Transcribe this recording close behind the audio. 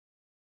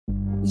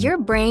Your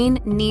brain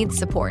needs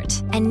support,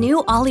 and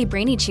new Ollie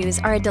Brainy Chews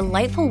are a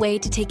delightful way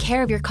to take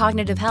care of your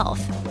cognitive health.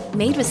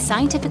 Made with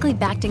scientifically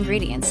backed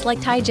ingredients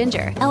like Thai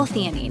ginger,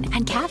 L-theanine,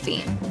 and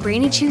caffeine,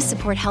 Brainy Chews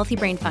support healthy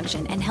brain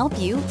function and help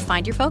you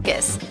find your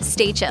focus,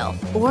 stay chill,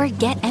 or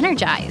get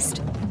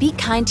energized. Be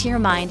kind to your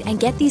mind and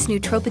get these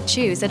nootropic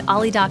chews at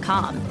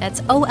ollie.com.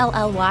 That's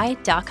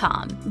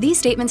OLLY.com. These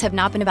statements have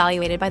not been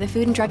evaluated by the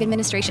Food and Drug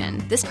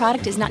Administration. This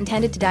product is not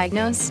intended to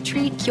diagnose,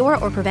 treat, cure,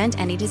 or prevent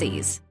any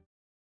disease.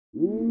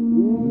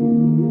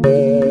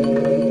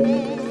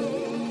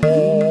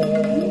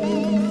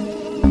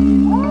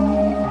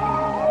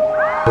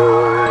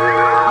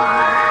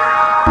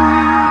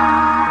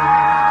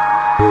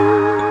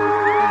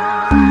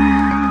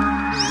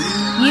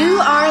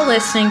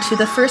 Listening to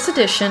the first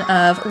edition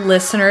of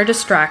Listener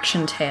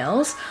Distraction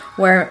Tales,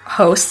 where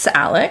hosts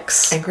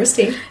Alex and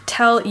Christy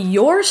tell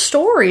your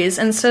stories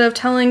instead of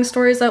telling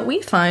stories that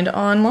we find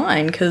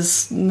online,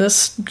 because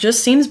this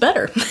just seems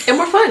better. And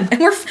we're fun.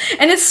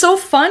 and it's so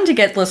fun to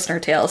get listener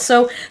tales.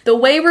 So the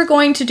way we're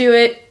going to do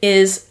it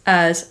is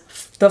as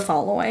the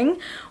following.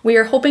 We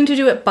are hoping to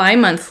do it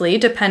bi-monthly,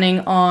 depending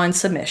on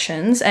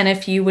submissions, and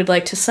if you would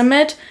like to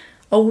submit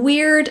a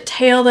weird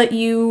tale that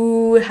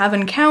you have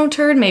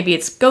encountered, maybe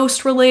it's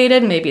ghost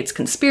related, maybe it's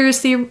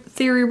conspiracy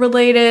theory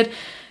related.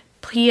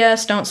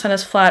 P.S. Don't send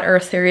us flat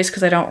earth theories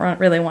because I don't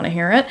really want to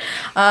hear it.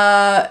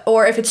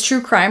 Or if it's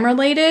true crime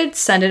related,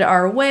 send it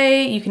our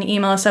way. You can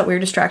email us at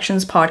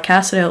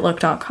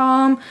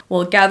weirddistractionspodcast@outlook.com.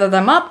 We'll gather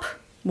them up.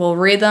 We'll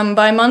read them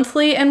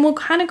bi-monthly, and we'll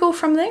kind of go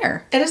from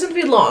there. It doesn't have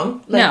to be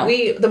long. No.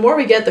 The more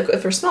we get,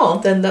 if they're small,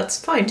 then that's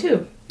fine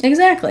too.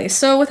 Exactly.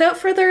 So without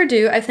further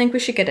ado, I think we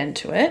should get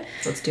into it.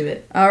 Let's do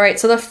it. All right.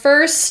 So the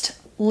first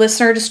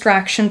listener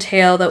distraction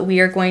tale that we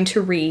are going to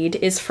read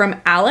is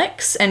from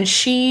Alex, and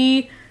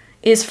she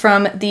is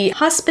from the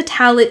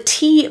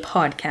Hospitality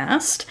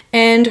podcast,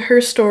 and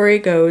her story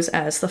goes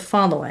as the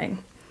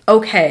following.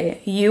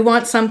 Okay, you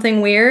want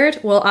something weird?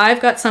 Well,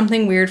 I've got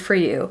something weird for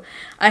you.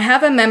 I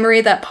have a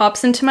memory that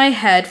pops into my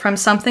head from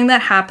something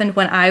that happened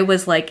when I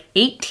was like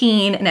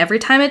 18, and every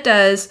time it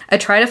does, I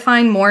try to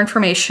find more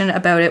information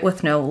about it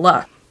with no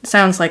luck.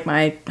 Sounds like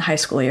my high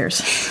school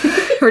years.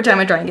 Every time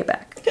I try and get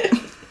back.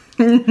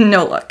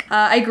 No luck.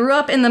 I grew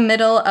up in the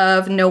middle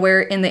of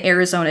nowhere in the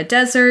Arizona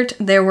desert.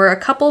 There were a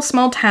couple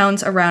small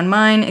towns around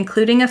mine,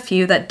 including a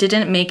few that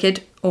didn't make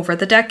it over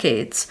the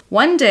decades.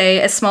 One day,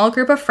 a small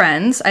group of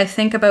friends, I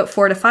think about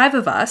 4 to 5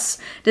 of us,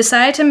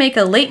 decided to make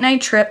a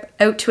late-night trip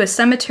out to a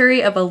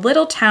cemetery of a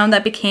little town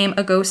that became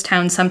a ghost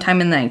town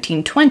sometime in the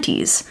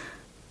 1920s.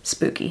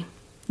 Spooky.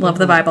 Love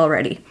the vibe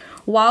already.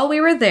 While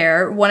we were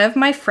there, one of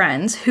my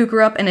friends, who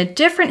grew up in a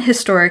different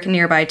historic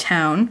nearby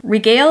town,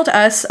 regaled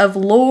us of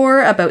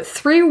lore about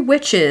 3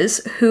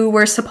 witches who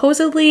were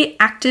supposedly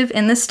active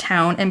in this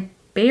town and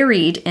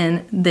buried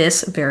in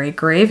this very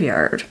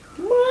graveyard.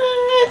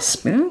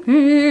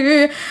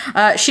 Spooky.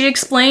 She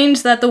explained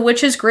that the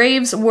witches'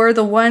 graves were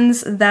the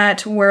ones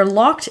that were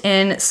locked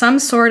in some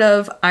sort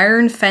of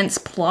iron fence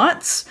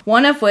plots,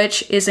 one of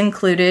which is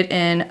included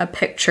in a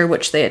picture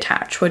which they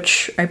attach,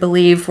 which I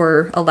believe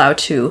we're allowed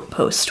to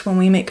post when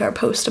we make our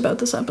post about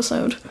this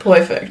episode.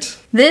 Perfect.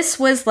 This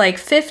was like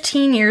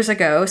 15 years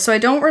ago, so I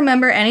don't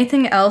remember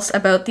anything else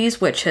about these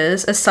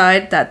witches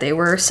aside that they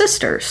were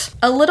sisters.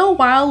 A little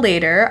while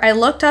later, I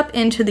looked up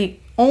into the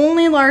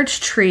only large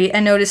tree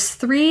and noticed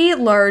 3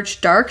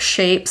 large dark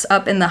shapes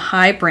up in the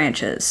high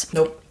branches.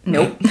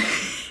 Nope.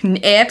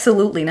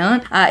 Absolutely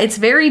not. It's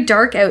very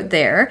dark out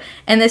there,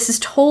 and this is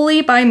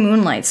totally by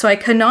moonlight, so I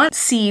could not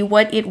see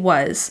what it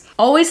was.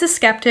 Always a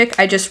skeptic,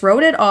 I just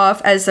wrote it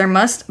off as there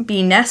must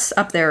be nests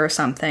up there or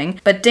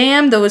something, but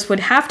damn, those would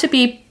have to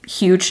be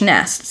huge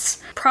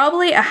nests.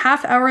 Probably a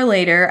half hour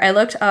later, I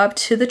looked up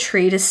to the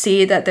tree to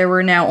see that there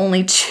were now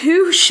only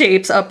 2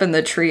 shapes up in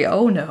the tree.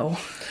 Oh no.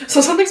 So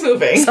something's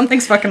moving.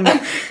 Something's fucking moving.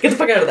 Get the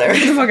fuck out of there.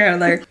 Get the fuck out of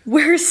there.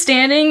 We're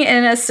standing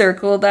in a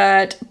circle at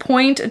that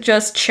point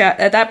just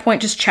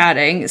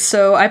chatting,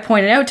 so I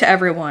pointed out to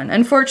everyone.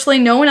 Unfortunately,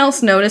 no one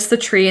else noticed the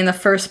tree in the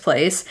first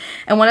place,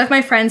 and one of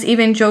my friends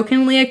even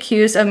jokingly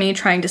accused of me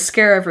trying to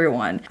scare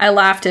everyone. I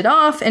laughed it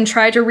off and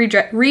tried to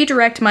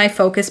redirect my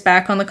focus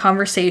back on the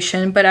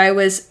conversation, but I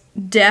was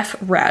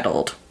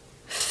deaf-rattled.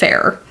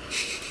 Fair.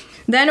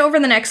 Then over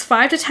the next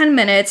 5 to 10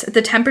 minutes,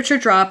 the temperature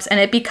drops and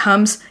it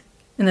becomes,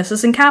 and this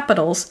is in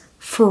capitals,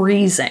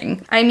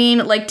 freezing. I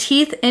mean, like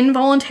teeth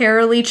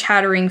involuntarily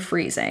chattering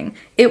freezing.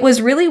 It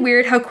was really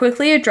weird how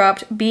quickly it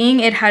dropped, being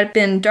it had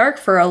been dark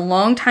for a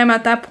long time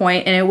at that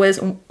point and it was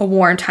a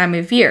warm time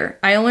of year.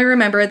 I only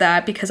remember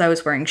that because I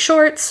was wearing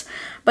shorts,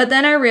 but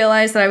then I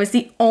realized that I was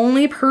the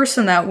only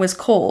person that was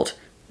cold.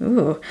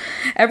 Ooh.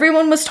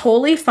 Everyone was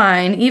totally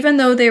fine, even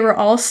though they were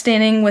all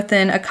standing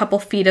within a couple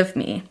feet of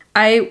me.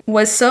 I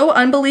was so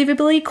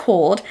unbelievably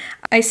cold.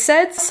 I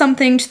said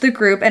something to the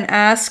group and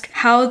asked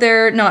how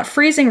they're not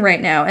freezing right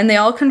now, and they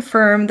all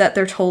confirmed that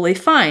they're totally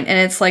fine, and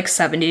it's like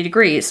 70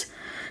 degrees.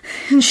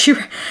 And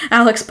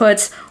Alex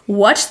puts,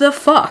 "What the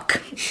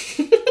fuck?"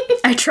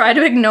 I I try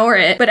to ignore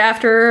it, but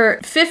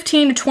after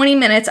 15 to 20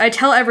 minutes, I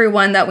tell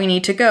everyone that we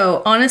need to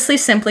go, honestly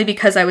simply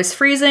because I was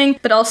freezing,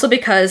 but also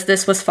because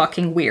this was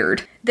fucking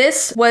weird.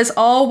 This was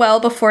all well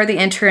before the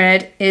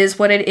internet is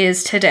what it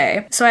is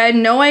today, so I had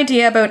no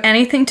idea about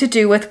anything to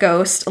do with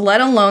ghosts,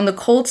 let alone the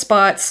cold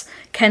spots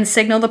can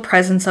signal the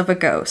presence of a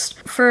ghost.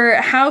 For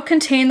how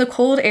contained the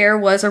cold air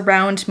was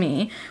around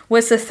me,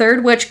 was the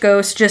third witch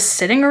ghost just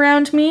sitting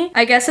around me?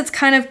 I guess it's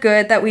kind of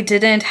good that we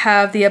didn't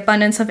have the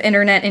abundance of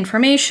internet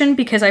information,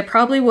 because I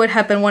probably would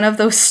have been one of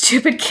those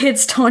stupid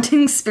kids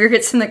taunting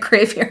spirits in the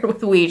graveyard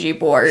with Ouija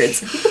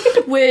boards.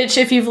 Which,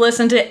 if you've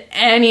listened to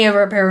any of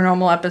our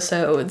paranormal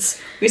episodes,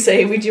 we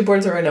say Ouija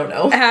boards are a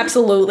no-no.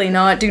 Absolutely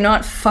not. Do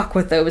not fuck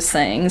with those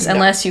things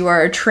unless you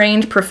are a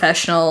trained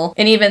professional.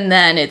 And even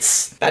then,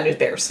 it's... Bad news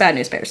bears. Bad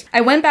news bears.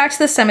 I went back to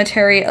the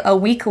cemetery a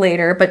week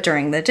later, but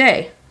during the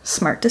day.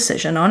 Smart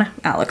decision on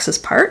Alex's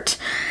part.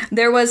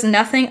 There was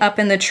nothing up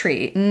in the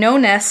tree. No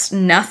nest,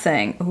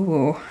 nothing.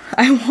 Ooh.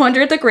 I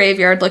wandered the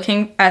graveyard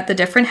looking at the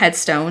different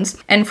headstones,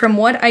 and from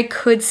what I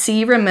could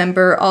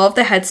remember, all of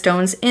the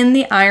headstones in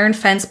the iron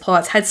fence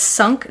plots had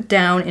sunk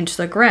down into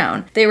the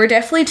ground. They were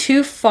definitely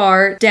too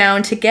far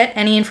down to get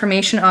any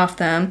information off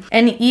them,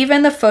 and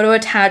even the photo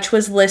attached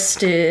was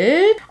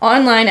listed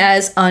online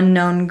as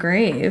unknown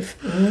grave.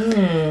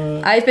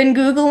 I've been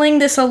Googling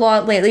this a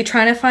lot lately,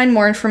 trying to find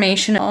more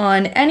information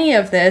on any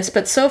of this,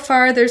 but so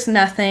far there's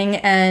nothing,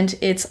 and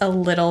it's a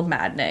little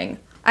maddening.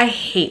 I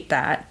hate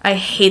that. I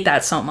hate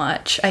that so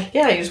much.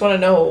 Yeah, you just want to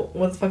know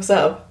what the fuck's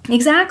up.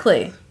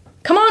 Exactly.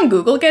 Come on,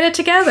 Google, get it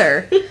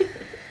together.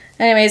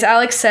 Anyways,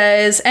 Alex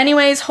says,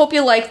 hope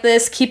you like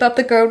this. Keep up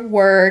the good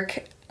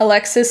work.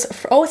 Alexis,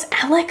 it's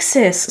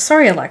Alexis.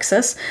 Sorry,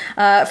 Alexis.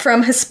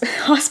 From his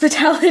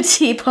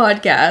Hospitality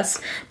Podcast.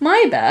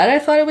 My bad. I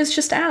thought it was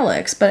just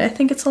Alex, but I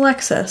think it's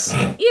Alexis.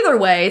 Either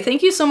way,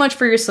 thank you so much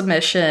for your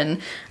submission.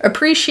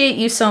 Appreciate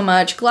you so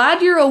much.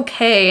 Glad you're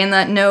okay and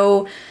that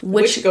no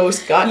witch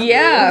ghost got you.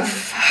 Yeah.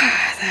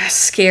 That's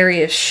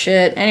scary as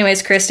shit.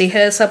 Anyways, Christy,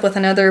 hit us up with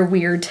another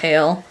weird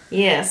tale.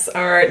 Yes,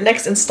 our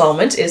next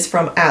installment is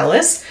from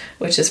Alice,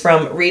 which is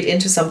from Read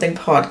Into Something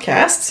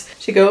Podcasts.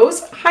 She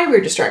goes, "Hi,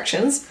 Weird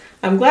Distractions.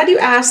 I'm glad you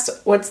asked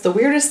what's the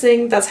weirdest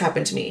thing that's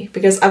happened to me,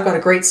 because I've got a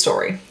great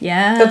story."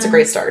 Yeah. That's a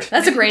great start.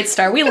 That's a great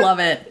start. We love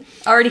it.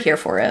 Already here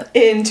for it.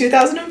 In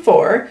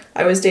 2004,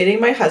 I was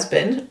dating my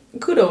husband.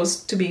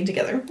 Kudos to being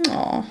together.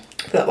 Aww.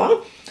 For that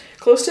long.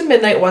 Close to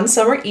midnight one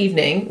summer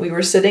evening, we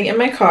were sitting in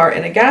my car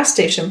in a gas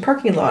station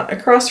parking lot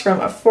across from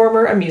a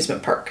former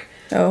amusement park.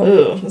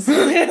 Oh.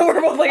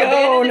 We're both like,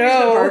 oh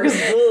no.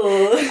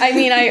 I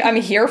mean, I'm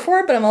here for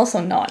it, but I'm also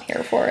not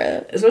here for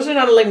it. Especially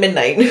not at like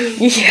midnight.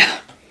 Yeah.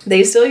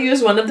 They still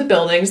used one of the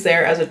buildings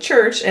there as a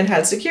church and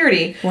had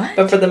security. What?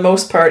 But for the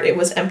most part, it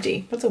was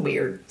empty. That's a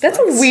really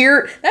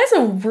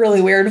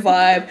weird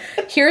vibe.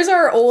 Here's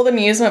our old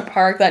amusement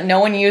park that no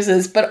one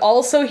uses, but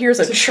also here's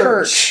a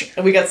church.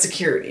 And we got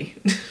security.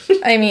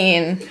 I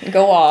mean,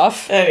 go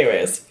off.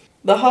 Anyways.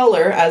 The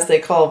holler, as they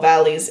call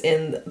valleys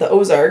in the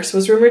Ozarks,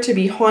 was rumored to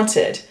be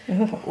haunted.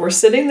 Ugh. We're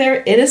sitting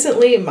there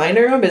innocently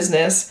minding our own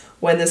business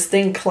when this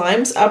thing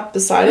climbs up the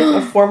side of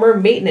a former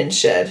maintenance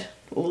shed.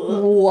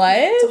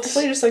 What? So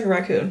hopefully just like a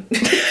raccoon.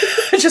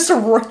 Just a...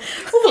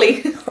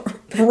 hopefully.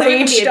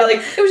 Raged up. Like,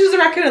 it was just a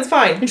raccoon, it's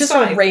fine. Just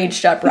a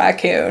raged up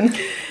raccoon.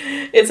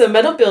 It's a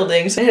metal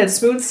building, so it had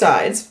smooth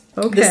sides.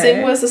 Okay. This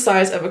thing was the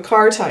size of a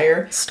car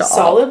tire,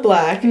 solid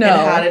black, and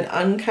had an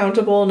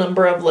uncountable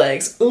number of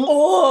legs. Ooh.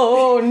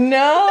 Oh,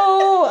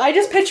 no! I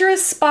just picture a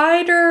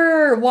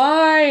spider.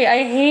 Why?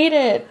 I hate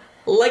it.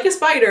 Like a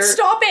spider.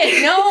 Stop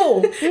it!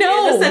 No!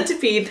 No! And a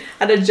centipede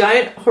had a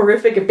giant,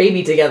 horrific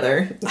baby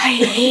together. I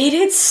hate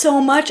it so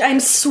much.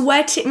 I'm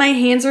sweating. My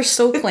hands are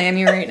so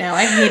clammy right now.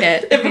 I hate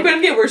it. If it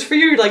couldn't get worse for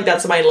you, like,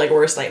 that's my, like,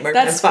 worst nightmare.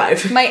 That's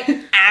 5.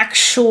 My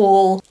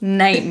actual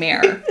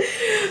nightmare.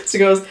 So it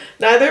goes,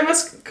 neither of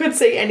us could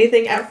say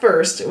anything at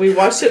first. We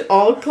watched it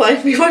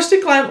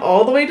climb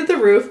all the way to the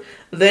roof,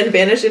 then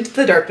vanish into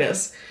the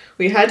darkness.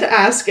 We had to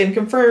ask and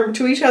confirm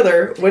to each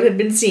other what had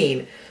been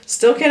seen.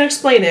 Still can't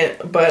explain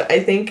it, but I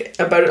think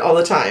about it all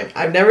the time.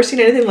 I've never seen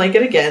anything like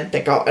it again,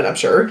 thank God, I'm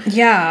sure.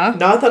 Yeah.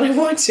 Not that I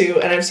want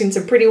to, and I've seen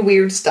some pretty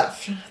weird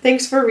stuff.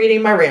 Thanks for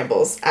reading my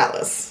rambles,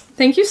 Alice.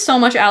 Thank you so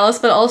much, Alice,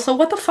 but also,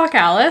 what the fuck,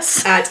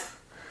 Alice? At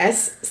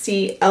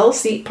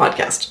SCLC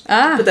Podcast.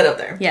 Put that out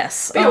there.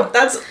 Yes. But,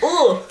 that's,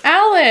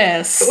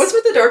 Alice! But what's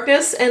with the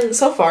darkness and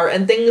so far,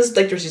 and things,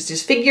 like there's just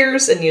these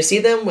figures, and you see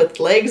them with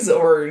legs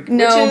or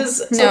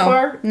witches so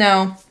far?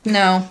 No.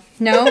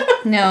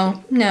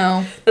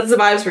 That's the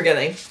vibes we're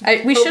getting.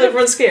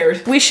 Everyone's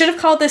scared. We should have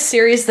called this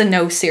series the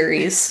No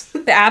Series.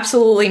 The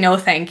absolutely no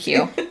thank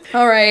you.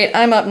 Alright,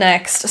 I'm up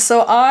next.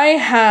 So I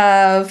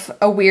have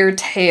a weird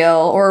tale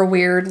or a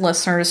weird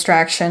listener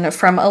distraction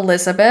from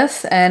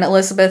Elizabeth. And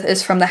Elizabeth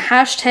is from the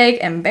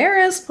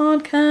 #Embarrass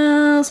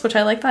podcast, which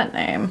I like that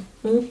name.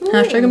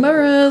 Mm-hmm.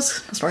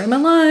 #Embarrass, story of my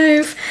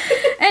life.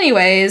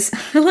 Anyways,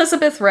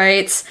 Elizabeth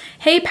writes,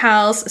 "Hey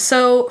pals,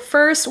 so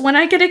first, when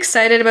I get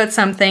excited about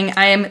something,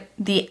 I am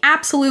the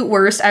absolute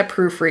worst at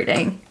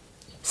proofreading."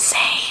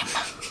 Same.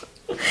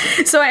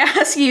 So I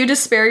ask you to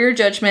spare your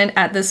judgment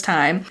at this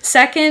time.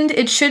 Second,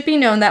 it should be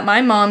known that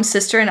my mom,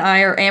 sister, and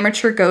I are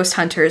amateur ghost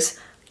hunters.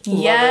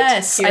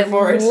 Yes, I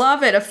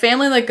love it. A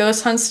family that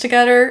ghost hunts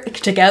together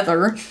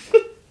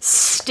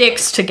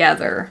sticks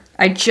together.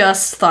 I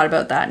just thought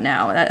about that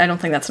now. I don't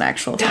think that's an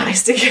actual thing.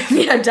 Dies together.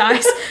 Yeah,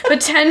 dies.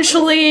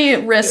 Potentially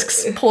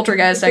risks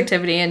poltergeist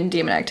activity and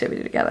demon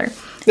activity together.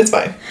 It's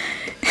fine.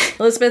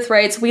 Elizabeth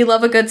writes, we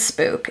love a good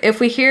spook. If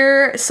we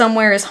hear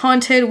somewhere is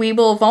haunted, we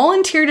will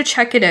volunteer to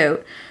check it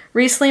out.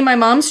 Recently, my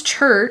mom's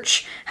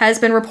church has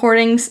been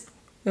reporting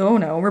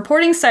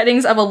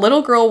sightings of a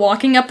little girl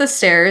walking up the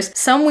stairs,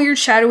 some weird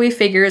shadowy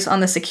figures on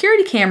the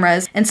security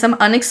cameras, and some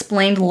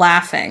unexplained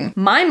laughing.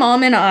 My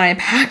mom and I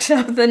packed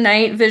up the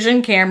night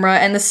vision camera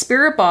and the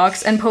spirit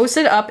box and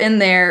posted up in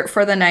there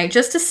for the night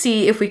just to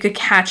see if we could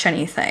catch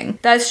anything.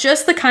 That's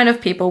just the kind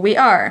of people we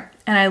are.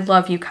 And I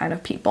love you kind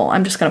of people.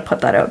 I'm just going to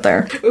put that out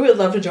there. We would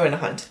love to join a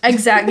hunt.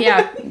 Exactly,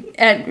 yeah.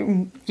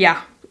 And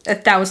yeah.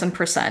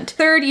 1,000%.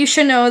 Third, you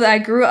should know that I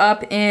grew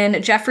up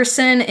in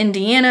Jefferson,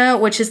 Indiana,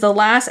 which is the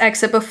last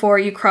exit before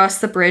you cross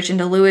the bridge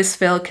into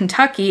Louisville,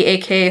 Kentucky,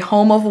 aka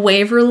home of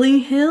Waverly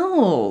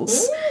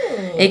Hills,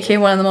 aka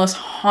one of the most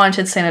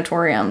haunted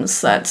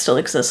sanatoriums that still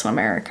exists in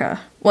America.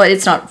 Well,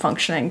 it's not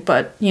functioning,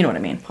 but you know what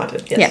I mean.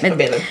 Haunted, yes. Yeah,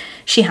 abandoned.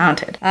 She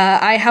haunted.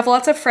 I have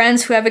lots of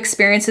friends who have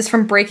experiences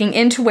from breaking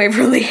into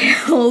Waverly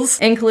Hills,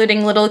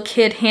 including little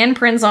kid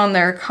handprints on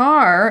their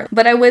car,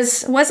 but I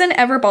wasn't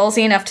ever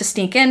ballsy enough to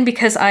sneak in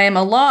because I am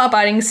a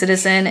law-abiding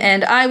citizen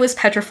and I was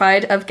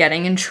petrified of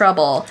getting in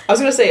trouble. I was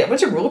going to say, a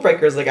bunch of rule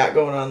breakers they got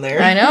going on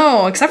there. I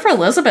know, except for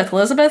Elizabeth.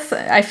 Elizabeth,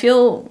 I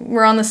feel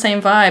we're on the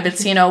same vibe.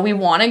 It's, we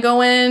want to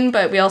go in,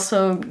 but we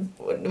also...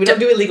 We don't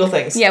do illegal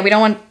things. Yeah, we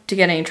don't want to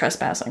get any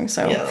trespassing,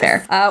 so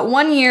fair.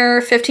 1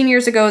 year, 15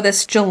 years ago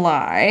this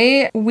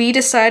July, we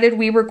decided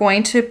we were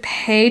going to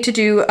pay to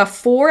do a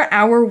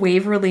 4-hour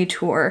Waverly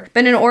tour.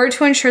 But in order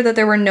to ensure that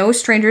there were no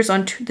strangers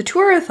on the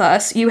tour with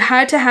us, you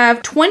had to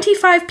have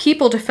 25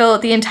 people to fill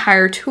out the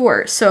entire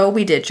tour. So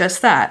we did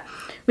just that.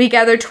 We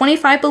gathered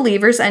 25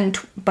 believers and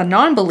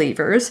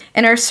non-believers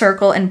in our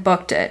circle and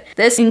booked it.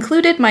 This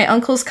included my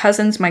uncles,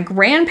 cousins, my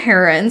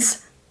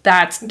grandparents.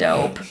 That's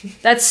dope.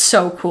 That's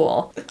so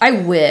cool. I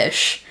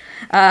wish.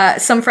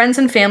 Some friends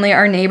and family,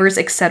 our neighbors,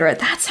 etc.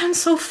 That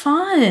sounds so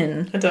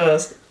fun. It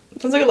does.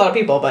 Sounds like a lot of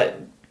people, but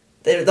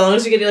as long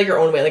as you get your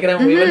own way. Like, I know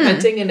we went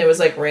hunting and it was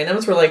like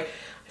randoms. We're like,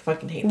 I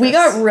fucking hate this. We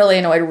got really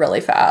annoyed really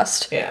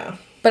fast. Yeah.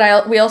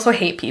 But we also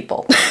hate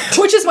people,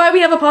 which is why we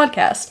have a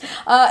podcast.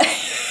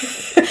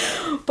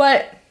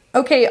 But,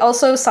 okay,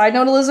 also, side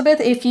note, Elizabeth,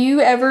 if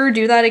you ever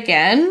do that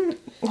again...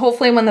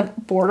 Hopefully when the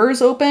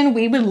borders open,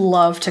 we would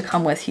love to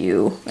come with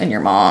you and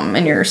your mom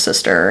and your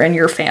sister and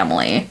your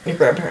family. Your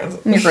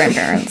grandparents. Your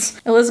grandparents.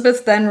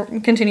 Elizabeth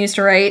then continues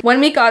to write, when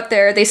we got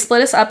there, they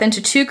split us up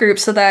into 2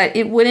 groups so that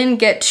it wouldn't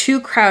get too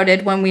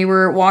crowded when we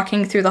were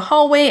walking through the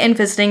hallway and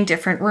visiting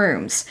different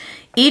rooms.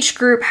 Each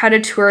group had a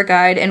tour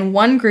guide, and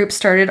one group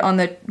started on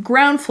the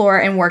ground floor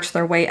and worked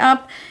their way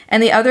up,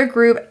 and the other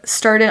group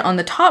started on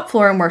the top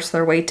floor and worked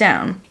their way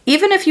down.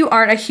 Even if you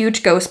aren't a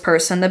huge ghost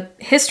person, the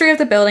history of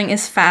the building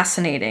is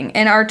fascinating,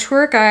 and our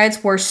tour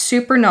guides were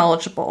super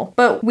knowledgeable.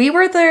 But we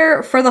were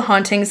there for the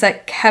hauntings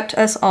that kept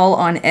us all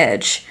on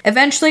edge.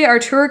 Eventually, our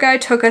tour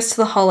guide took us to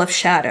the Hall of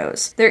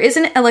Shadows. There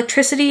isn't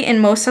electricity in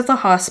most of the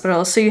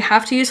hospitals, so you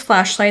have to use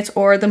flashlights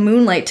or the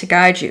moonlight to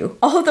guide you.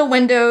 All of the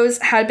windows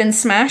had been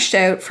smashed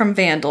out from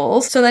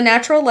vandals, so the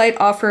natural light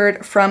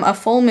offered from a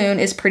full moon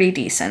is pretty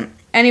decent.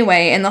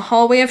 Anyway, in the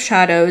hallway of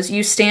shadows,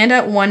 you stand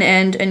at one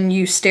end and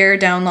you stare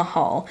down the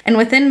hall, and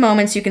within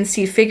moments you can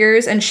see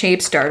figures and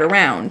shapes dart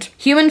around.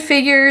 Human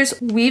figures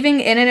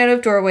weaving in and out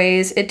of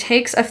doorways. It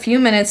takes a few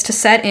minutes to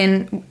set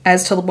in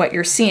as to what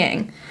you're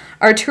seeing.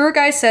 Our tour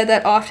guide said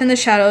that often the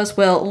shadows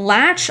will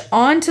latch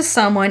onto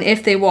someone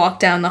if they walk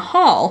down the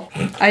hall.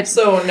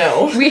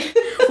 No.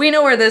 We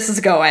know where this is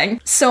going.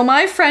 So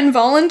my friend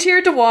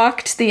volunteered to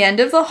walk to the end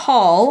of the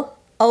hall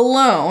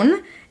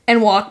alone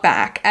and walk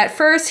back. At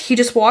first, he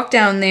just walked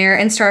down there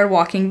and started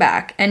walking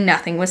back, and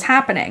nothing was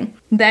happening.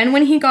 Then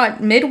when he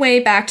got midway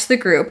back to the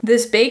group,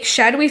 this big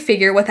shadowy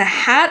figure with a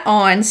hat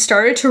on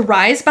started to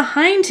rise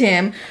behind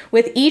him.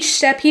 With each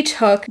step he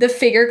took, the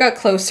figure got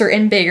closer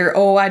and bigger.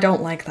 Oh, I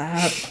don't like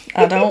that.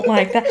 I don't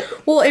like that.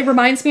 Well, it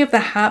reminds me of the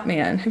Hat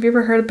Man. Have you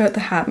ever heard about the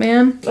Hat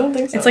Man? I don't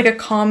think so. It's like a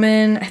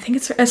common, I think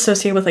it's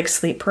associated with like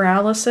sleep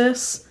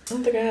paralysis. I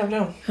don't think I have,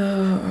 no.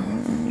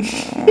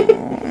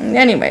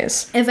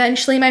 Anyways,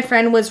 eventually my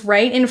friend was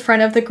right in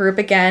front of the group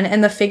again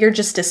and the figure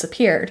just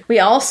disappeared. We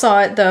all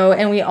saw it though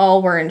and we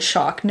all were in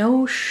shock.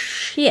 No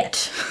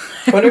shit.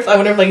 I wonder if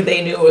like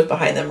they knew it was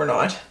behind them or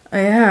not.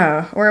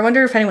 Yeah. Or I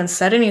wonder if anyone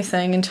said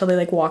anything until they,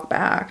 like, walk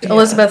back. Yeah.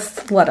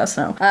 Elizabeth, let us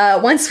know.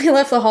 Once we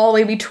left the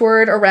hallway, we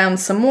toured around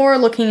some more,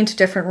 looking into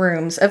different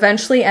rooms,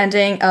 eventually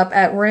ending up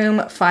at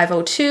room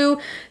 502,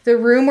 the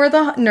room where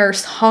the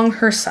nurse hung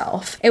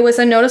herself. It was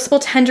a noticeable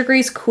 10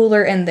 degrees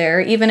cooler in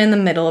there, even in the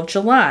middle of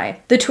July.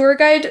 The tour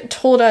guide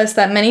told us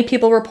that many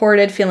people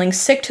reported feeling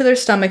sick to their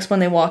stomachs when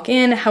they walk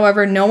in.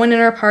 However, no one in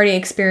our party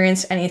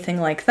experienced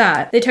anything like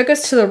that. They took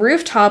us to the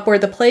rooftop where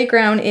the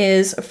playground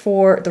is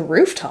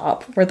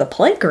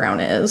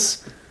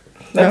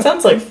That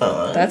sounds like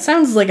fun. That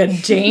sounds like a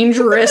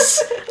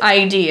dangerous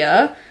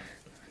idea.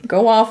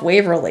 Go off,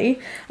 Waverly.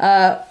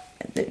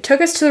 It took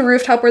us to the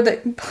rooftop where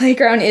the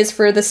playground is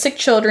for the sick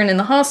children in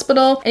the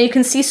hospital, and you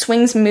can see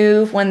swings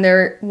move when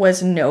there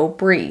was no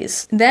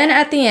breeze. Then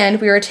at the end,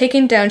 we were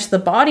taken down to the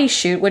body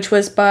chute, which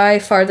was by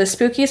far the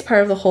spookiest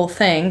part of the whole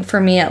thing, for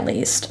me at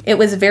least. It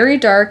was very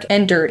dark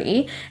and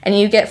dirty, and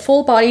you get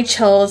full body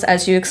chills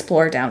as you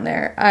explore down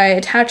there. I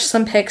attached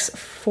some pics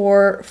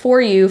for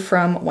you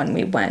from when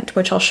we went,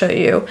 which I'll show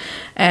you,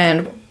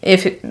 and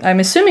I'm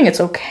assuming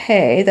it's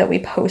okay that we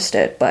post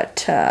it,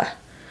 but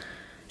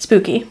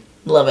spooky.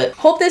 Love it.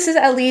 Hope this is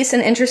at least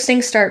an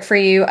interesting start for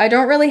you. I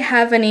don't really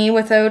have any,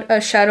 without a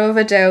shadow of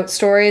a doubt,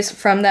 stories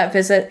from that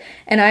visit,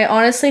 and I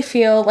honestly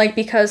feel like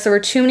because there were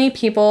too many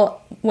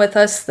people with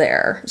us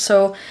there.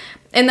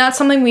 And that's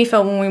something we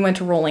felt when we went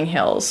to Rolling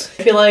Hills.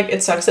 I feel like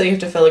it sucks that you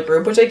have to fill a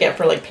group, which I get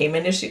for like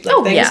payment issues,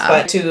 things, yeah.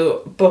 But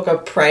to book a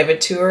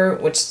private tour,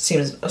 which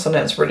seems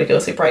sometimes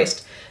ridiculously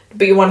priced,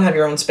 but you want to have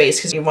your own space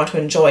because you want to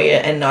enjoy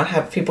it and not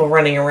have people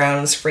running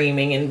around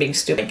screaming and being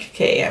stupid.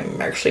 Okay,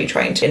 I'm actually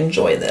trying to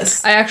enjoy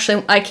this.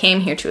 I came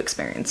here to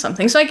experience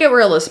something, so I get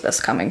where Elizabeth's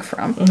coming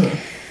from.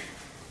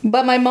 Mm-hmm.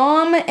 But my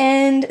mom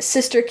and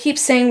sister keep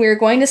saying we are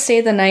going to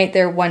stay the night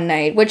there one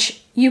night,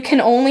 which you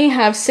can only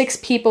have 6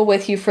 people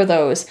with you for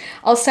those.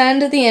 I'll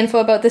send the info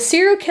about the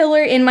serial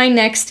killer in my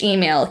next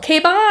email. Okay,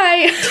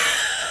 bye!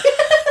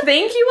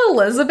 Thank you,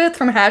 Elizabeth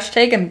from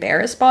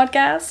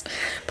 #EmbarrassPodcast.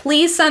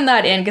 Please send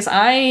that in because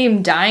I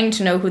am dying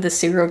to know who the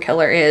serial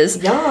killer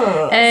is.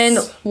 Yes. And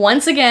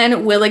once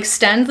again, we'll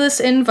extend this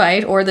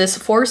invite or this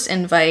forced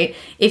invite.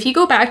 If you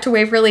go back to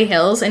Waverly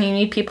Hills and you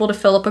need people to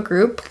fill up a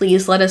group,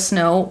 please let us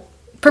know.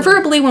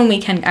 Preferably when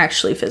we can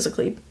actually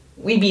physically.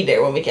 We be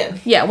there when we can.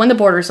 Yeah, when the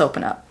borders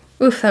open up.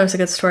 Oof, that was a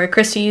good story.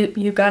 Christy,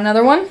 you got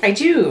another one? I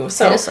do.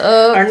 So,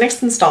 our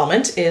next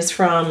installment is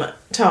from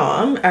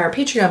Tom, our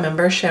Patreon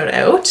member. Shout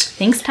out.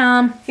 Thanks,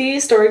 Tom. The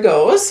story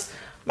goes,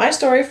 my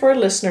story for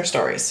listener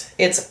stories.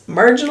 It's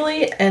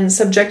marginally and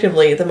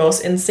subjectively the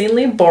most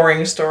insanely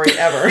boring story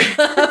ever.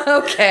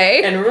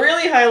 Okay. And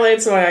really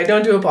highlights why I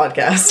don't do a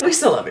podcast. We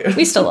still love you.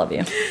 We still love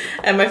you.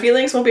 And my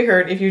feelings won't be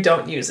hurt if you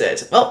don't use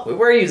it. Well,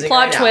 we're using it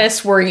right now. Plot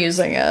twist, we're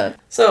using it.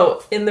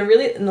 So, in the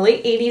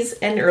late 80s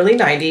and early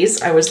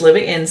 90s, I was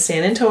living in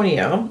San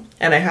Antonio,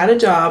 and I had a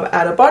job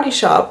at a body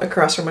shop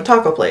across from a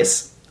taco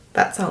place.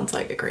 That sounds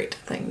like a great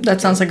thing.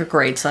 That sounds like a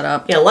great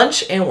setup. Yeah,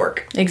 lunch and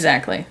work.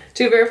 Exactly.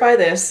 To verify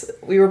this,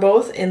 we were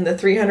both in the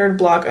 300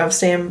 block of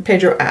San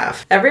Pedro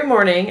Ave. Every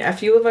morning, a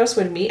few of us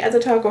would meet at the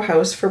taco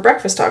house for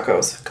breakfast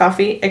tacos,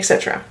 coffee,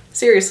 etc.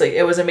 Seriously,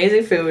 it was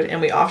amazing food,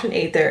 and we often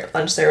ate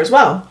lunch there as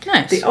well.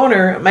 Nice. The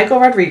owner, Michael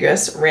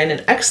Rodriguez, ran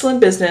an excellent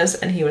business,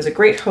 and he was a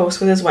great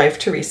host with his wife,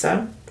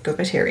 Teresa. Goes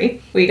by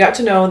Terry. We got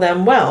to know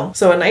them well.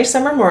 So a nice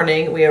summer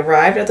morning, we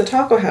arrived at the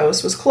taco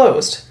house was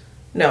closed.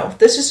 No,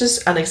 this is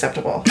just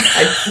unacceptable.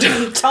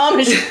 Tom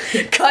is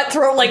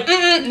cutthroat, like,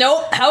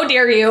 nope, how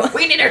dare you?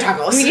 We need our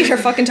tacos. We need our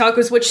fucking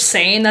tacos, which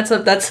sane, that's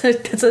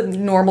a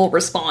normal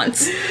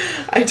response.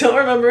 I don't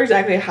remember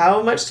exactly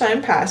how much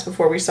time passed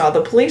before we saw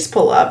the police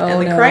pull up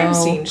and the crime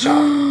scene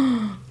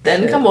shop.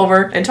 Then come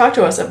over and talk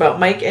to us about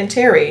Mike and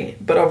Terry.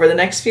 But over the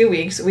next few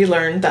weeks, we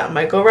learned that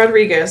Michael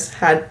Rodriguez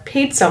had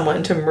paid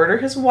someone to murder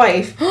his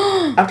wife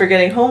after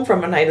getting home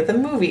from a night at the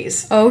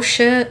movies. Oh,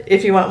 shit.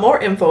 If you want more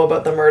info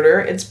about the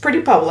murder, it's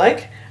pretty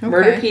public. Okay.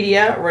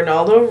 Murderpedia,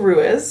 Ronaldo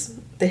Ruiz,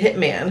 the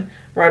hitman,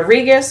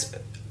 Rodriguez,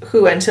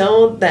 who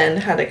until then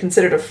had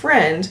considered a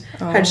friend,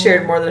 had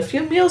shared more than a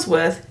few meals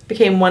with,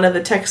 became one of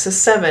the Texas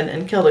 7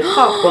 and killed a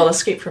cop while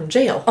escaped from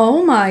jail.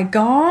 Oh my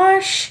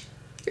gosh.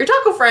 Your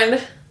taco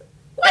friend...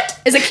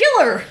 What? Is a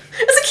killer.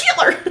 Is a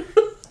killer.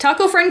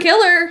 Taco friend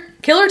killer.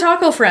 Killer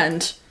taco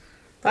friend.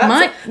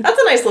 That's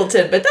a nice little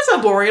tidbit. That's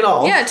not boring at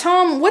all. Yeah,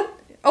 Tom, what...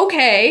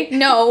 Okay,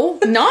 no,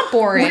 not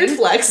boring. Weird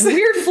flex.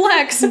 Weird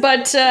flex,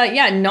 but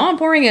yeah, not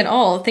boring at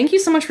all. Thank you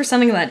so much for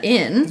sending that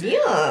in.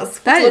 Yes.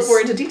 Let's look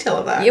more into detail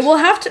of that. Yeah, we'll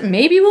have to...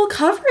 Maybe we'll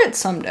cover it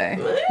someday.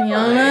 You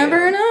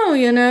never know.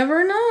 You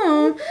never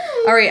know.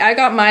 All right, I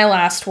got my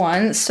last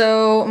one.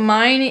 So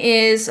mine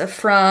is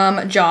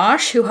from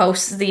Josh, who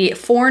hosts the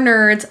 4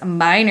 Nerds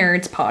by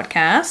Nerds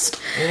podcast.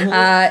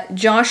 Mm-hmm.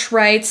 Josh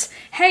writes,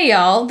 "Hey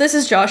y'all, this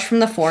is Josh from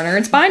the 4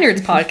 Nerds by Nerds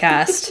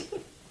podcast."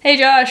 Hey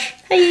Josh.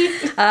 Hey.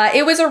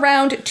 It was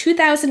around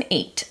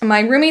 2008.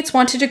 My roommates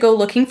wanted to go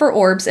looking for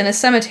orbs in a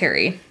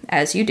cemetery,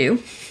 as you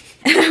do.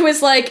 And I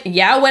was like,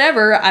 yeah,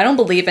 whatever. I don't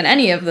believe in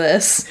any of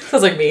this.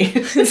 Sounds like me.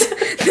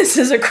 This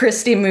is a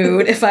Christy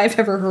mood if I've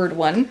ever heard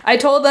one. I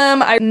told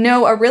them I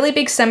know a really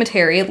big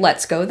cemetery.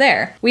 Let's go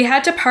there. We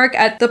had to park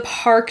at the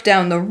park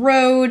down the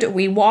road.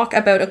 We walk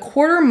about a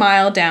quarter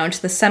mile down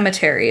to the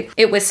cemetery.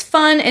 It was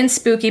fun and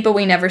spooky, but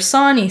we never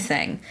saw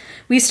anything.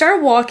 We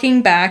start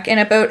walking back, and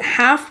about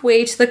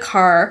halfway to the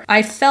car,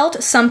 I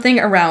felt something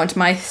around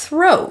my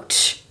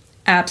throat.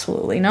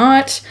 Absolutely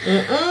not.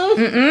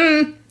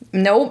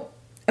 Nope.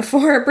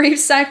 For a brief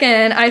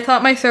second, I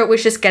thought my throat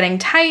was just getting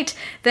tight.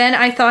 Then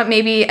I thought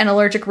maybe an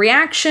allergic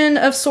reaction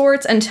of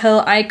sorts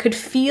until I could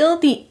feel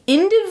the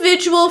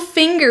individual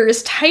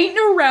fingers tighten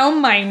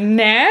around my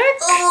neck.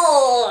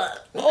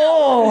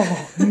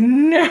 Oh,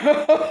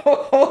 no,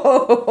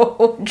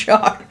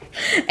 Josh.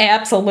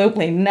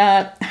 Absolutely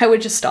not. I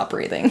would just stop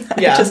breathing.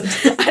 Yeah.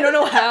 I don't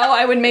know how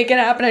I would make it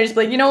happen. I'd just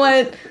be like, you know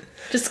what?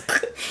 Just,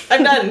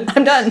 I'm done.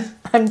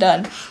 I'm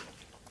done.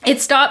 It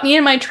stopped me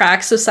in my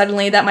tracks so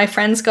suddenly that my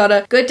friends got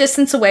a good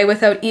distance away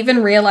without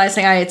even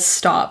realizing I had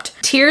stopped.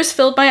 Tears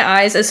filled my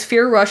eyes as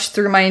fear rushed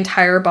through my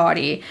entire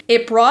body.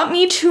 It brought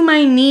me to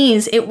my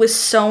knees. It was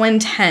so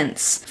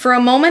intense. For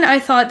a moment, I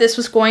thought this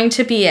was going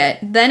to be it.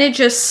 Then it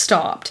just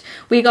stopped.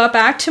 We got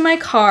back to my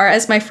car.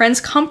 As my friends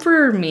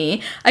comforted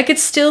me, I could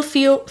still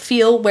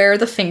feel where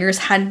the fingers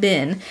had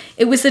been.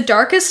 It was the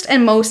darkest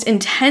and most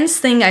intense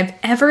thing I've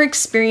ever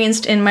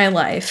experienced in my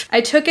life.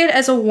 I took it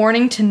as a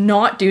warning to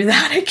not do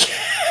that again.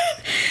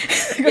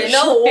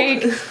 No.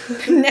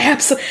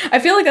 I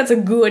feel like that's a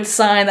good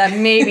sign that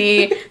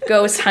maybe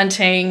ghost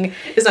hunting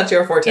It's not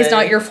your forte. is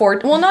not your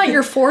forte. Well, not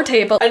your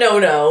forte, but I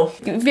know.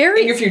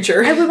 very In your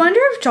future. I would wonder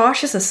if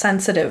Josh is a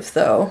sensitive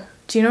though.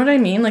 Do you know what I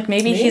mean? Like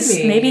maybe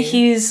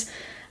he's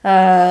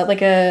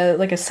like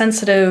a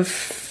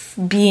sensitive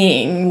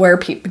being where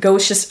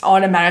ghosts just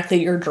automatically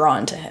you're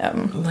drawn to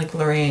him. Like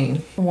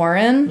Lorraine.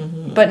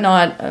 Warren, but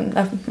not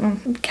a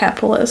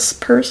capitalist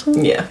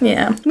person. Yeah.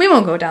 Yeah. We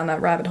won't go down that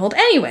rabbit hole.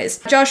 Anyways,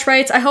 Josh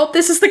writes, I hope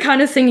this is the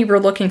kind of thing you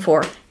were looking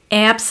for.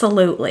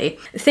 Absolutely.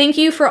 Thank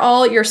you for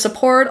all your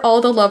support,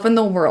 all the love in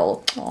the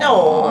world.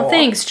 Aw,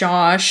 thanks,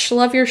 Josh.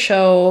 Love your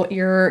show.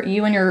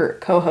 You and your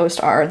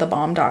co-host are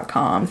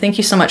thebomb.com. Thank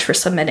you so much for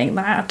submitting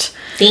that.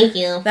 Thank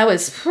you. That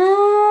was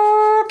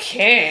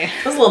okay.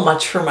 That was a little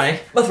much for my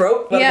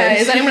throat. Yeah,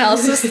 okay. is anyone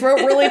else's throat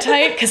really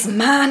tight? Because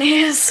mine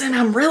is, and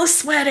I'm really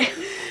sweaty.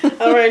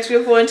 All right,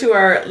 we'll go into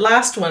our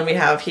last one we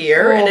have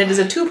here, and it is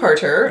a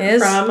two-parter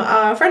from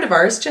a friend of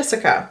ours,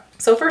 Jessica.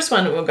 So first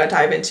one we'll go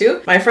dive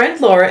into. My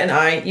friend Laura and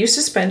I used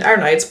to spend our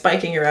nights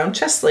biking around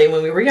Chesley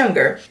when we were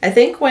younger. I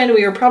think when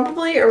we were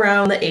probably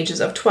around the ages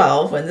of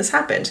 12 when this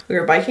happened. We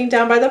were biking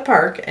down by the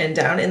park, and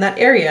down in that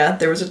area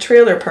there was a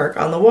trailer park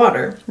on the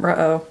water.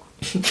 Uh-oh.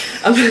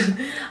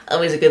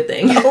 Always a good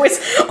thing. Always.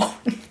 Oh.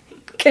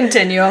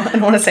 Continue. I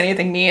don't want to say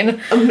anything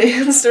mean. A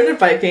man started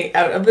biking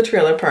out of the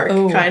trailer park,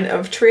 kind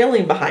of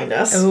trailing behind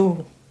us.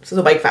 Oh. So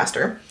the bike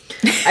faster.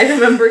 I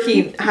remember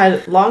he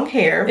had long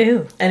hair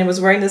and was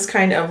wearing this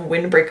kind of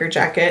windbreaker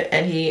jacket,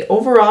 and he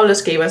overall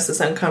just gave us this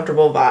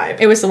uncomfortable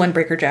vibe. It was the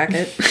windbreaker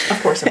jacket. Of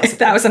course it was.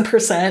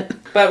 1,000%.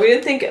 But we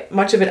didn't think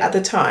much of it at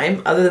the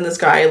time, other than this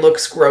guy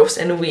looks gross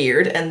and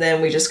weird, and then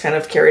we just kind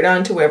of carried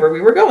on to wherever we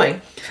were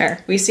going.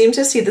 Fair. We seemed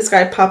to see this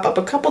guy pop up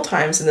a couple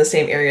times in the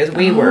same area as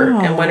we were,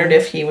 and wondered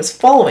if he was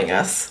following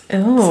us.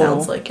 Oh.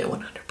 Sounds like it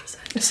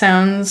 100%.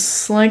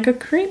 Sounds like a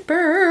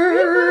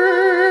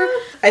creeper.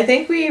 I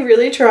think we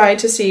really tried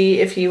to see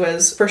if he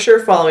was for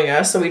sure following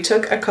us, so we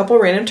took a couple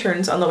random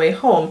turns on the way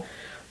home.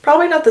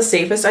 Probably not the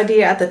safest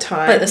idea at the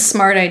time. But a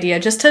smart idea,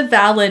 just to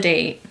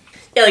validate.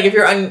 Yeah, like if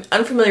you're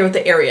unfamiliar with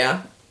the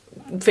area,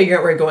 figuring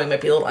out where you're going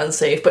might be a little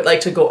unsafe, but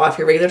like to go off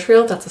your regular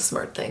trail, that's a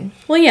smart thing.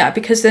 Well, yeah,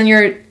 because then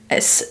you're,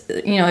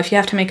 if you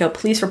have to make a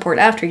police report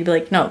after, you'd be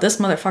like, no, this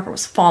motherfucker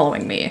was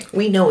following me.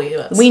 We know he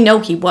was. We know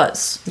he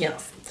was.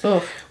 Yes.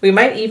 Oh. We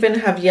might even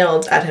have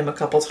yelled at him a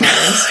couple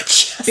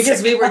times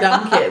because we were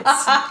dumb kids.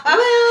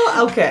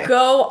 Well, okay.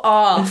 Go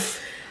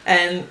off.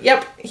 And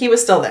yep, he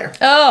was still there.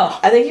 Oh.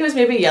 I think he was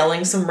maybe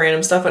yelling some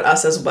random stuff at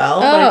us as well,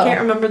 but I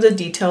can't remember the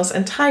details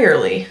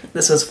entirely.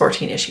 This was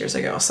 14-ish years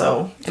ago,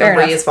 so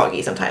memory is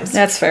foggy sometimes.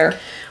 That's fair.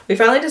 We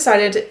finally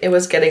decided it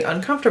was getting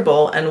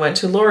uncomfortable and went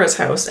to Laura's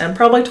house and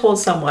probably told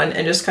someone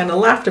and just kind of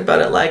laughed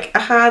about it like,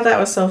 aha, that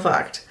was so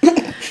fucked.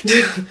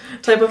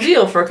 Type of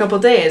deal for a couple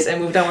days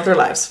and moved on with our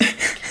lives.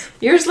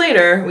 Years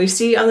later, we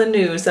see on the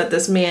news that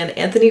this man,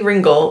 Anthony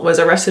Ringle, was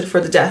arrested for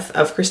the death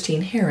of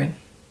Christine Heron.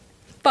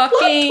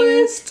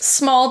 Fucking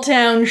small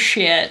town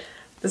shit.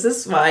 This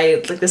is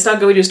why, like, it's not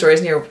good we do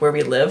stories near where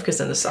we live, because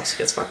then the stuff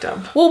gets fucked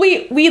up. Well,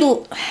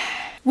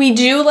 we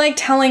do like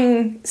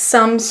telling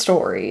some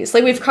stories.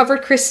 Like, we've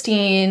covered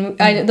Christine.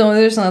 I know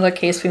there's another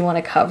case we want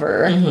to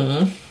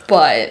cover.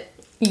 But,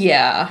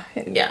 yeah.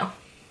 Yeah.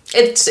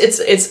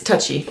 It's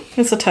touchy.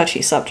 It's a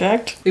touchy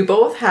subject. We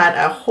both had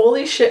a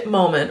holy shit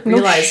moment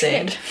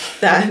realizing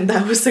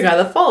that was the guy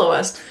that followed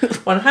us.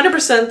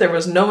 100% there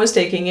was no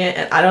mistaking it,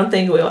 and I don't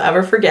think we'll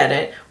ever forget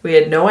it. We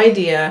had no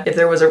idea if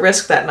there was a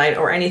risk that night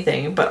or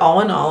anything, but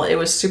all in all, it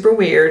was super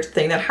weird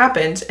thing that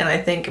happened, and I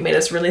think it made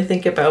us really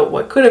think about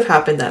what could have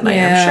happened that night,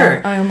 I'm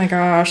sure. Oh my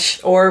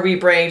gosh. Or we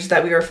braved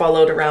that we were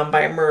followed around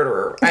by a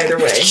murderer. Either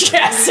way.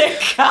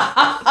 Jessica!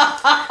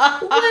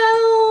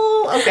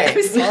 Well, okay. I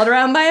was followed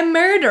around by a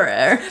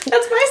murderer. That's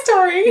my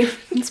story.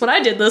 That's what I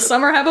did this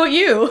summer. How about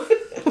you?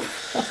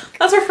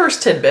 That's our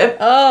first tidbit.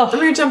 Oh. We're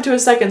going to jump to a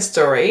second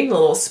story, a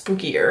little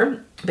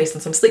spookier, based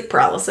on some sleep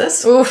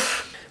paralysis.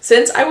 Oof.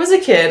 Since I was a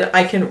kid,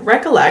 I can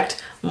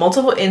recollect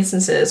multiple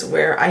instances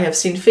where I have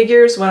seen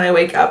figures when I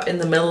wake up in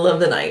the middle of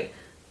the night.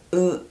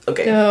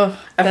 Okay. Oh,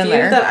 A few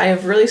that I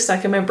have really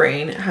stuck in my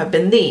brain have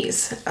been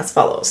these, as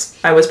follows.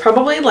 I was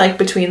probably like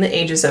between the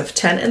ages of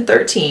 10 and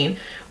 13.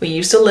 We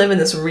used to live in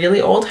this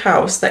really old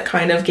house that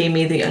kind of gave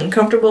me the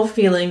uncomfortable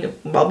feeling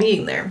while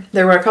being there.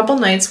 There were a couple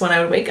nights when I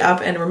would wake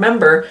up and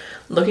remember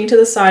looking to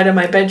the side of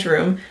my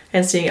bedroom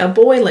and seeing a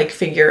boy-like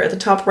figure at the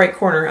top right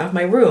corner of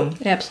my room.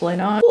 Absolutely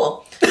not.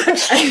 Cool.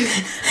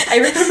 I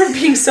remember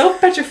being so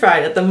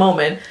petrified at the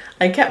moment,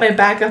 I kept my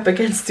back up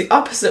against the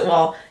opposite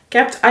wall,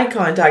 kept eye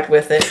contact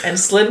with it, and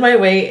slid my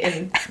way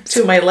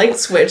into my light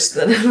switch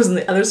that was on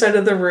the other side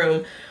of the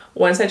room.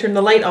 Once I turned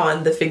the light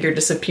on, the figure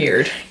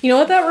disappeared. You know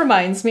what that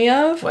reminds me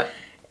of? What?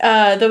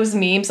 Those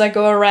memes that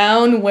go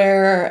around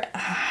where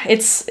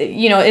it's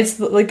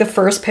like the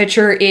first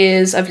picture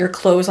is of your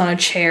clothes on a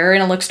chair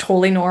and it looks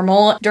totally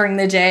normal during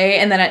the day,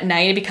 and then at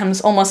night it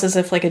becomes almost as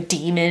if like a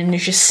demon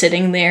is just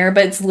sitting there,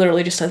 but it's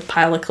literally just a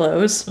pile of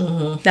clothes.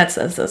 Mm-hmm. That's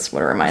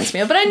what it reminds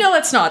me of. But I know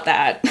it's not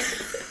that.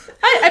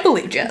 I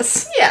believe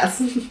Jess.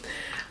 Yes.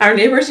 Our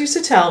neighbors used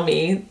to tell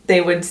me they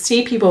would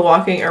see people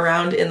walking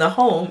around in the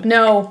home.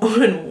 No.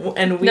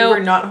 And we were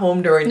not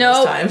home during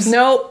those times.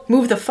 No.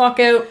 Move the fuck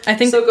out. I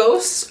think so.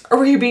 Ghosts, or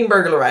were you being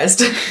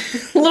burglarized?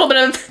 A little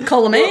bit of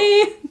column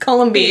A,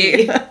 column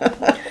B.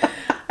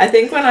 I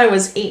think when I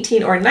was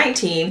 18 or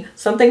 19,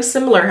 something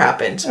similar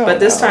happened.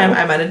 But this time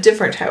I'm at a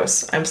different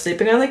house. I'm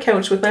sleeping on the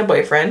couch with my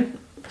boyfriend.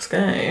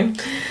 Sky.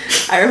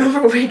 I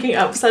remember waking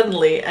up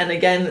suddenly and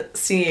again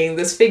seeing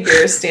this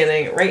figure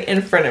standing right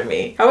in front of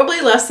me,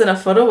 probably less than a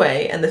foot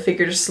away, and the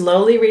figure just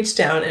slowly reached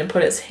down and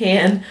put its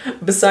hand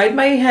beside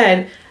my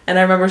head, and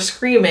I remember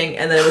screaming,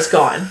 and then it was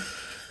gone.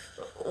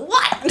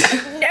 What?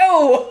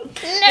 No!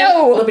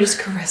 Let me just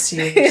caress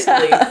you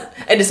slowly.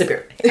 And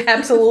disappeared.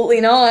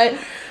 Absolutely not.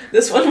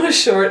 This one was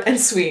short and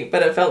sweet,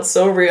 but it felt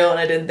so real, and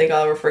I didn't think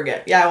I'll ever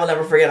forget. Yeah, I will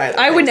never forget either.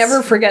 I would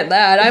never forget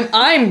that.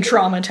 I'm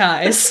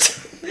traumatized.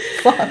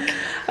 Fuck.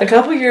 A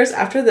couple years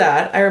after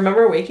that, I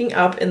remember waking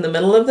up in the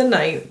middle of the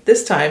night,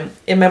 this time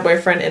in my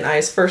boyfriend and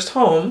I's first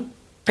home.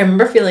 I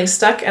remember feeling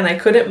stuck and I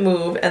couldn't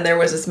move, and there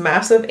was this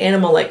massive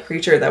animal-like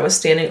creature that was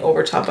standing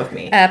over top of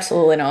me.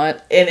 Absolutely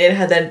not. And it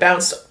had then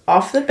bounced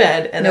off the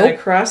bed and then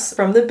across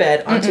from the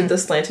bed onto the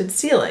slanted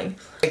ceiling.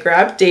 I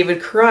grabbed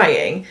David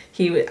crying.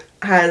 He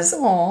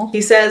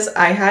says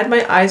I had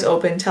my eyes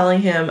open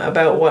telling him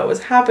about what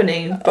was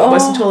happening, but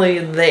wasn't totally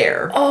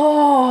there.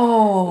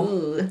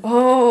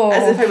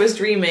 As if I was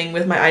dreaming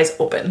with my eyes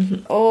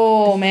open.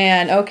 Oh,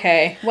 man.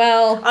 Okay.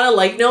 Well. On a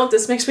light note,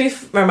 this makes me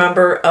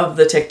remember of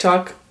the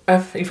TikTok.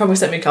 You probably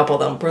sent me a couple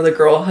of them where the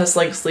girl has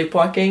like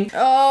sleepwalking.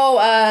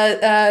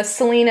 Selena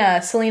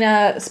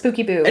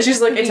Spooky Boo. And she's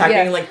like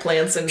attacking like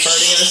plants and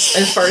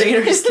farting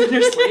in her sleep.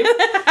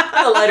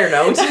 On a lighter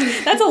note.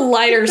 That's a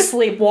lighter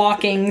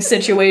sleepwalking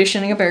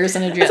situation in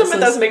comparison to Jess's.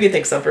 That's what made me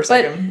think so for a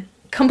second.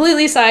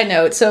 Completely side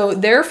note. So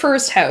their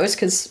first house,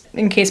 because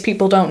in case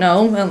people don't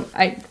know, well,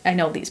 I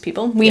know these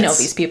people. We know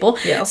these people.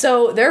 Yeah.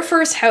 So their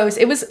first house,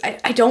 it was,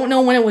 I don't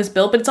know when it was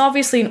built, but it's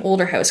obviously an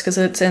older house because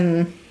it's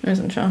in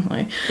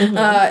Shotley.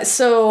 Mm-hmm.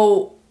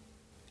 So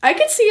I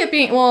could see it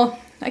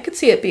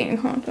being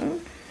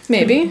haunted.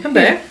 Maybe.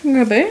 Maybe.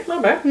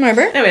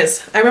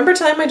 Anyways, I remember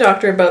telling my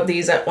doctor about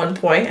these at one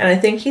point, and I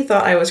think he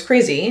thought I was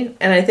crazy,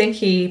 and I think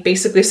he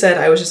basically said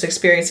I was just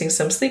experiencing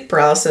some sleep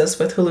paralysis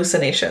with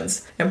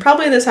hallucinations. And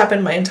probably this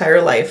happened my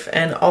entire life,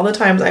 and all the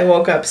times I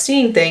woke up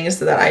seeing things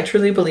that I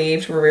truly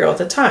believed were real at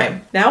the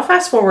time. Now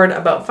fast forward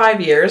about 5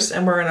 years,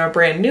 and we're in a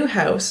brand new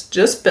house,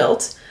 just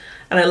built,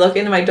 and I look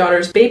into my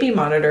daughter's baby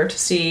monitor to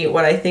see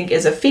what I think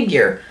is a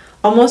figure,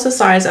 almost the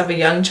size of a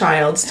young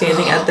child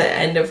standing at the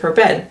end of her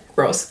bed.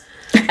 Gross.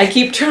 I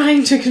keep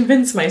trying to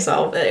convince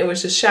myself that it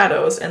was just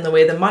shadows, and the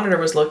way the monitor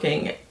was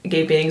looking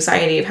gave me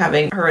anxiety of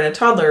having her in a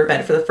toddler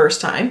bed for the first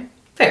time.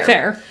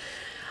 Fair.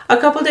 A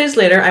couple days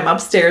later, I'm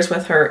upstairs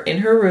with her in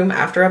her room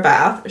after a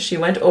bath. She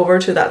went over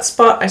to that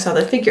spot I saw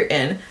the figure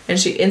in, and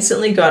she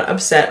instantly got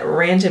upset,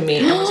 ran to me,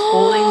 and was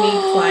holding me,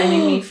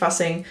 climbing me,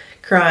 fussing,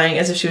 crying,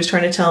 as if she was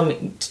trying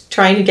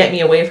to get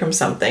me away from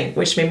something,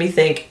 which made me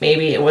think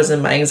maybe it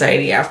wasn't my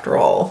anxiety after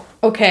all.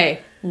 Okay,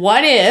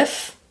 what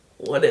if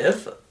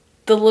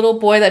the little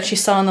boy that she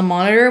saw on the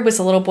monitor was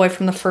a little boy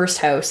from the first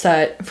house,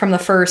 from the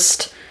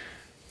first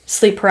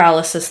sleep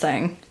paralysis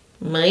thing?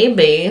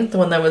 Maybe. The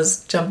one that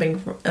was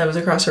that was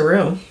across her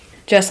room.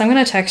 Jess, I'm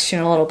going to text you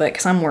in a little bit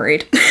because I'm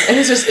worried. And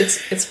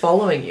it's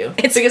following you.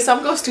 It's because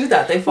some ghosts do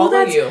that. They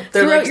follow you.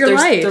 They're throughout your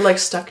life. They're like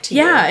stuck to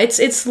you. Yeah,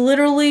 it's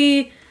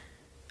literally...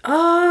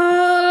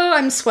 Oh,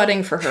 I'm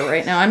sweating for her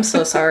right now. I'm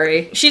so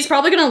sorry. She's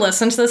probably gonna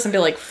listen to this and be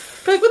like,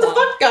 Like, what the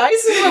fuck, guys?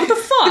 what the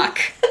fuck?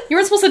 You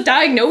weren't supposed to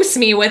diagnose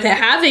me with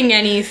having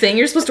anything.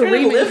 You're supposed to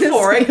live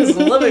for it, because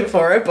I'm living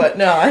for it, but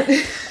not.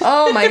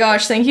 Oh my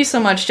gosh, thank you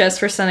so much, Jess,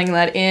 for sending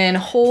that in.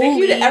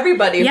 Thank you to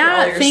everybody for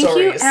all your thank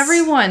stories. you,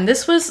 everyone.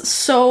 This was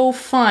so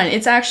fun.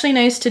 It's actually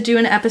nice to do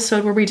an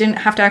episode where we didn't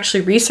have to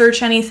actually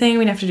research anything.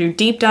 We didn't have to do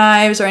deep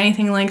dives or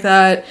anything like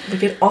that. We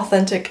get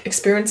authentic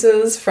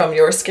experiences from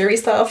your scary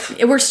stuff.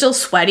 We're still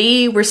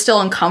sweaty. We're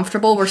still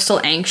uncomfortable. We're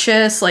still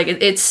anxious. Like,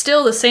 it's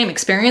still the same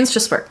experience,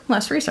 just for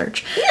less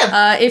research.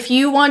 Yeah. If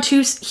you want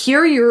to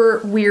hear your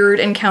weird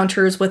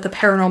encounters with the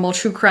paranormal,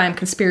 true crime,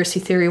 conspiracy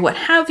theory, what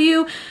have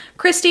you,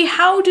 Christy,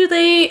 how do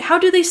they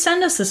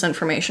send us this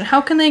information?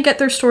 How can they get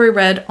their story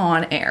read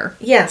on air?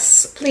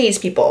 Yes, please,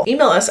 people.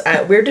 Email us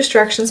at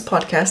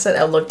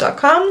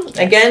weirddistractionspodcast@outlook.com. Yes.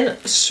 Again,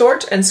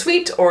 short and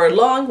sweet or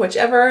long,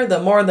 whichever, the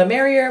more the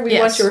merrier. We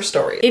want your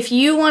story. If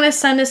you want to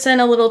send us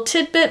in a little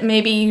tidbit,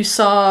 maybe you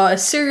saw a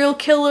serial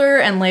killer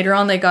and later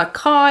on they got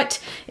caught.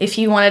 If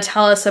you want to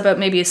tell us about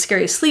maybe a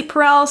scary sleep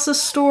paralysis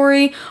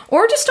story,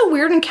 or just a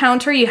weird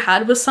encounter you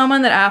had with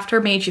someone that after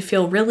made you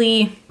feel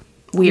really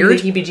weird.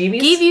 Give you the heebie-jeebies?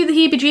 Give you the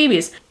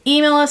heebie-jeebies.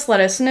 Email us, let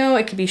us know.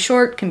 It can be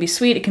short, it can be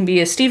sweet, it can be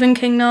a Stephen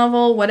King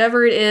novel,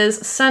 whatever it is,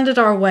 send it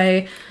our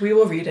way. We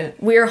will read it.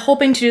 We are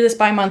hoping to do this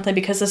bi-monthly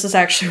because this is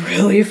actually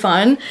really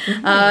fun.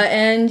 Mm-hmm.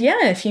 And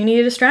yeah, if you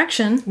need a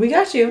distraction, we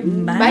got you.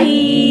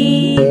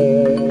 Bye.